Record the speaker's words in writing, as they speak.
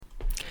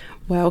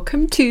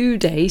Welcome to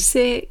day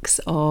 6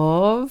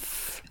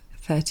 of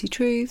 30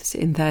 Truths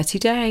in 30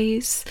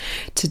 Days.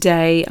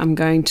 Today I'm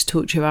going to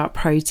talk to you about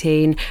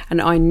protein, and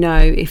I know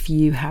if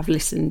you have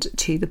listened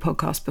to the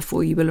podcast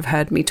before, you will have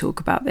heard me talk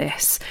about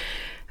this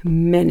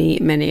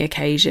many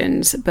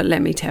occasions. But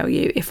let me tell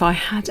you, if I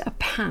had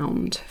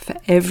 £1 for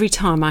every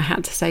time I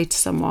had to say to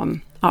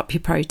someone, up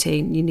your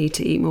protein, you need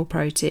to eat more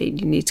protein,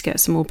 you need to get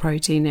some more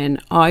protein in,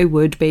 I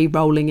would be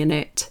rolling in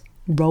it.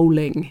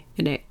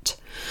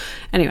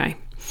 Anyway,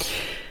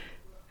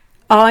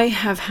 I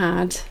have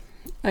had,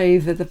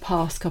 over the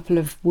past couple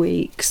of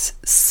weeks,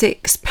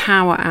 6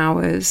 power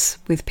hours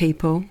with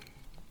people.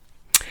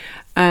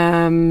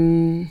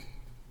 6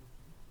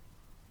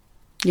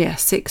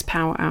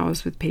 power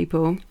hours with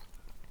people.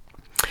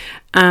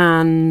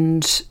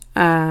 And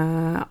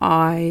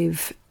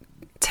I've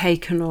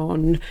taken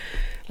on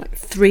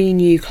 3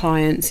 new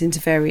clients into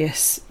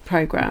various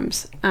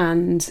programs,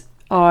 and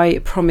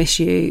I promise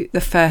you the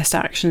first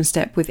action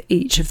step with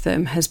each of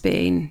them has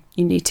been,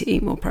 you need to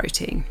eat more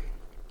protein.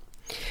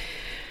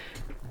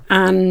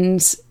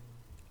 And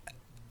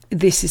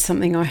this is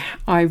something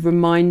I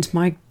remind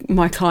my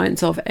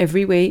clients of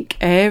every week,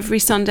 every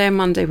Sunday and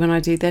Monday when I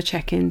do their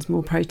check-ins,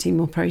 more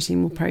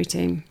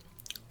protein.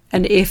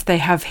 And if they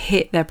have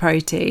hit their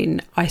protein,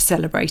 I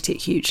celebrate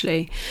it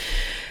hugely.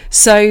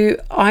 So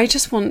I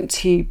just want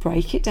to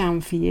break it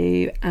down for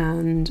you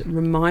and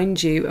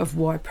remind you of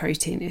why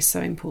protein is so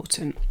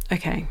important.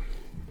 Okay,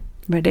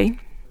 ready?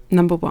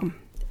 Number 1,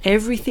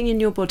 everything in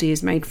your body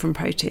is made from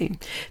protein.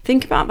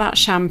 Think about that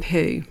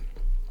shampoo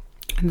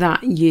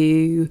that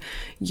you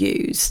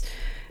use.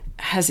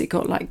 Has it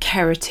got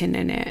keratin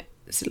in it?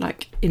 Is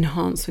it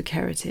enhanced with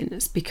keratin?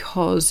 It's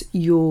because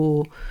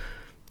your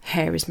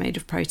hair is made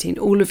of protein.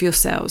 All of your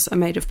cells are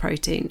made of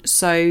protein.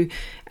 So,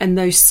 and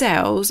those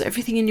cells,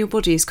 everything in your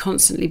body is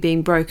constantly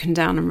being broken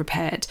down and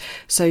repaired.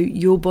 So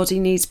your body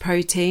needs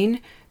protein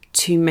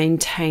to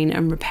maintain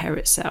and repair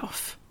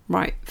itself,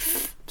 right?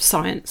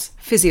 Science,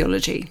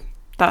 physiology,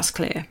 that's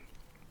clear.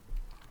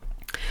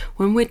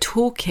 When we're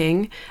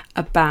talking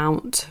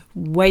about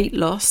weight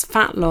loss,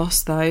 fat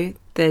loss though,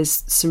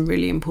 there's some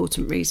really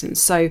important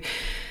reasons. So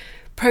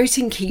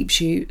protein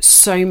keeps you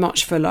so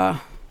much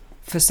fuller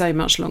for so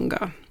much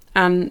longer.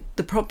 And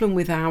the problem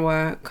with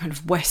our kind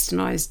of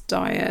westernized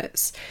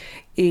diets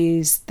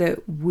is that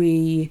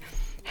we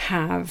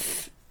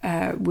have,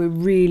 we're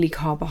really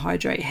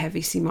carbohydrate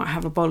heavy. So you might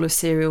have a bowl of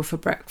cereal for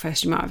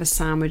breakfast, you might have a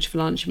sandwich for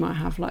lunch, you might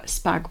have a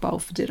spag bowl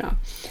for dinner.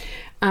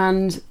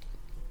 And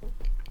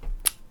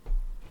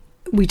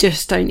we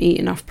just don't eat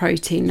enough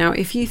protein. Now,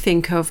 if you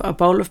think of a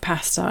bowl of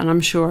pasta, and I'm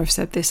sure I've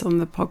said this on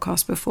the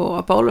podcast before,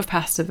 a bowl of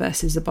pasta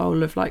versus a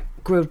bowl of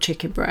grilled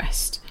chicken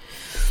breast,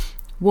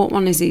 what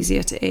one is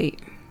easier to eat?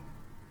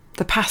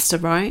 The pasta,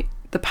 right?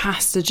 The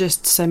pasta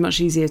just so much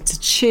easier to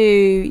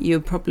chew. You'll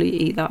probably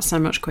eat that so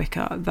much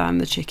quicker than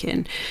the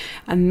chicken.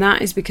 And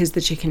that is because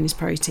the chicken is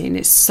protein.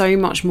 It's so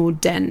much more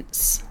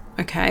dense,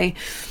 okay?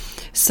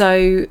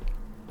 So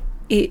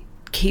it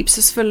keeps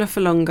us fuller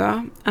for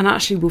longer and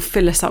actually will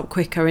fill us up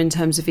quicker in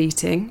terms of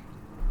eating.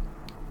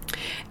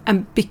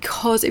 And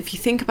because if you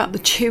think about the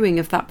chewing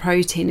of that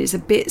protein, it's a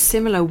bit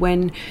similar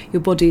when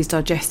your body is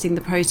digesting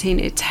the protein.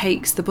 It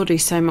takes the body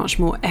so much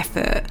more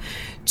effort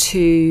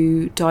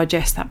to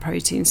digest that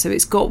protein. So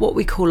it's got what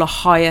we call a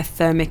higher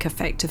thermic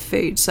effect of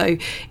food. So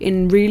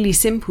in really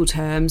simple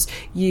terms,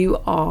 you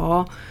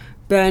are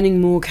burning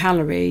more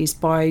calories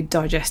by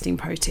digesting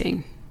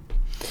protein.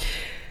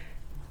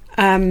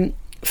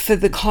 For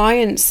the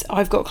clients,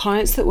 I've got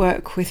clients that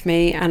work with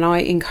me and I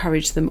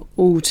encourage them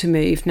all to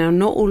move. Now,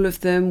 not all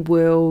of them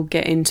will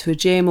get into a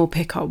gym or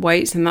pick up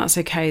weights, and that's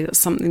okay. That's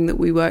something that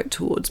we work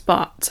towards.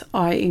 But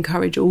I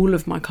encourage all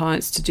of my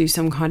clients to do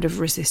some kind of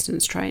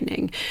resistance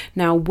training.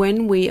 Now,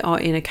 when we are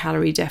in a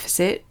calorie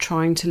deficit,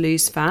 trying to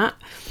lose fat,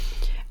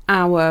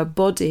 our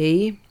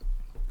body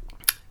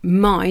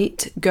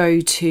might go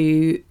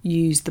to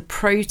use the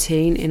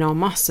protein in our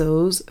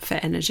muscles for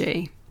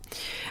energy.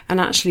 And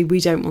actually,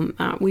 we don't want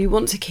that. We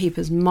want to keep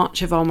as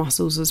much of our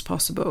muscles as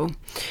possible.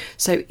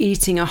 So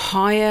eating a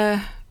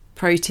higher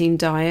protein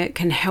diet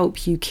can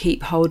help you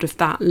keep hold of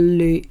that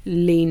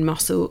lean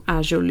muscle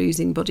as you're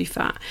losing body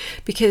fat.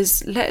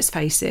 Because let's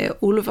face it,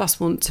 all of us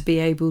want to be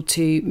able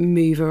to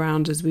move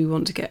around as we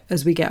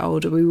get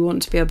older. We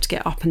want to be able to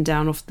get up and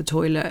down off the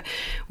toilet.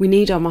 We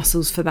need our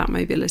muscles for that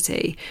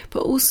mobility.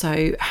 But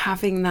also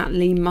having that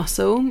lean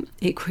muscle,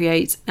 it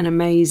creates an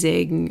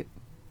amazing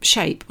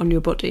shape on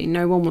your body.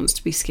 No one wants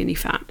to be skinny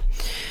fat.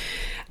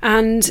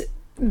 And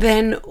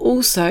then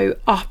also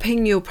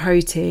upping your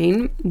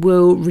protein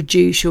will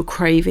reduce your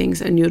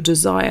cravings and your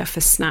desire for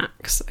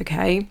snacks,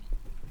 okay?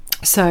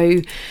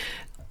 So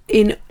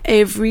in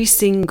every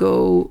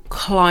single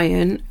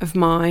client of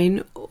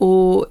mine,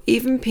 or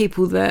even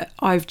people that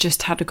I've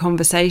just had a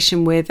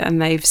conversation with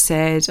and they've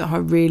said, I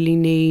really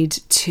need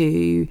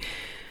to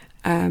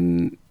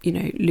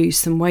lose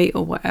some weight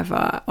or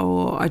whatever,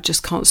 or I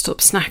just can't stop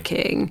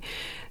snacking,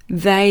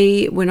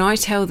 when I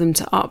tell them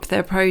to up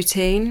their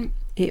protein,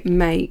 it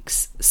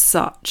makes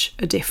such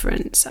a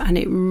difference, and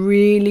it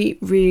really,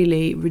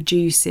 really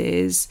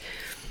reduces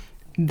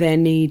their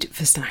need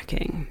for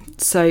snacking.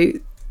 So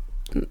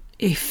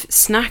if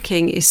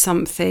snacking is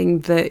something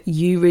that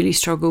you really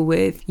struggle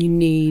with, you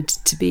need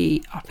to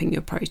be upping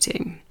your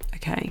protein,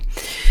 okay?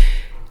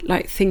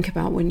 Like, think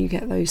about when you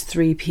get those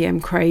 3 p.m.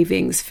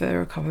 cravings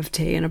for a cup of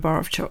tea and a bar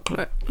of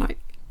chocolate. Like,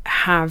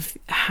 have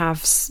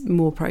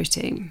more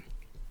protein.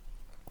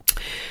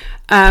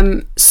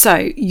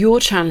 So your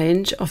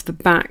challenge off the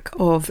back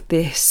of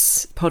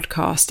this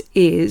podcast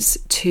is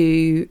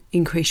to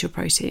increase your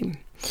protein.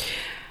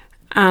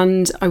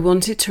 And I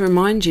wanted to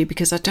remind you,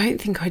 because I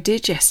don't think I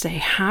did yesterday,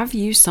 have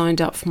you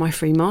signed up for my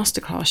free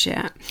masterclass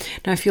yet?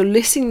 Now, if you're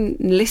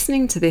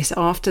listening to this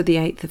after the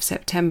 8th of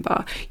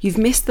September, you've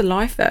missed the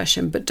live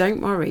version, but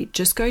don't worry,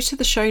 just go to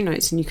the show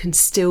notes and you can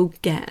still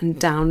get and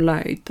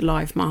download the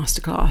live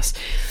masterclass.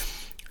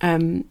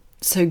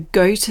 So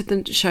go to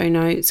the show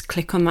notes,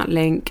 click on that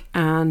link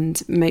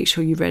and make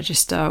sure you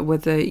register.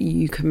 Whether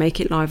you can make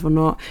it live or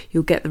not,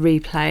 you'll get the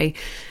replay.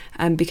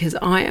 Because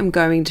I am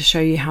going to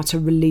show you how to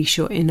release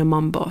your inner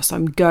mum boss.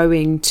 I'm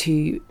going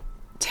to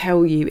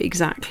tell you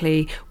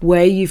exactly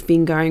where you've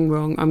been going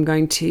wrong. I'm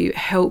going to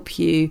help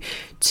you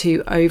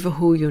to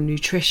overhaul your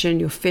nutrition,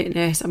 your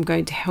fitness. I'm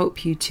going to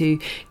help you to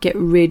get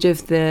rid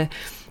of the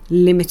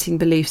limiting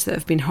beliefs that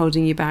have been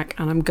holding you back,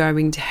 and I'm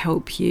going to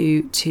help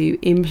you to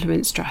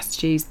implement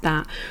strategies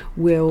that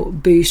will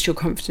boost your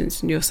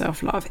confidence and your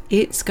self-love.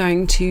 It's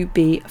going to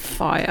be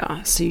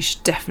fire, so you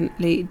should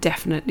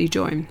definitely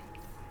join.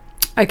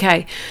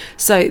 Okay,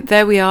 so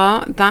there we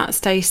are. That's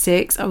day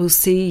 6. I will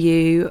see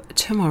you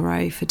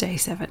tomorrow for day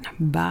 7.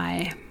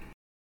 Bye.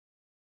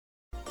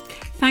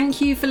 Thank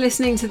you for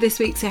listening to this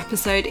week's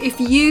episode. If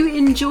you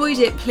enjoyed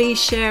it,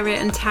 please share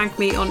it and tag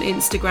me on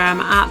Instagram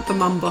at The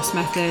Mum Boss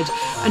Method.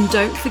 And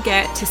don't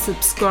forget to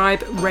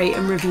subscribe, rate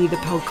and review the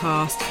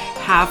podcast.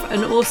 Have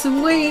an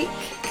awesome week.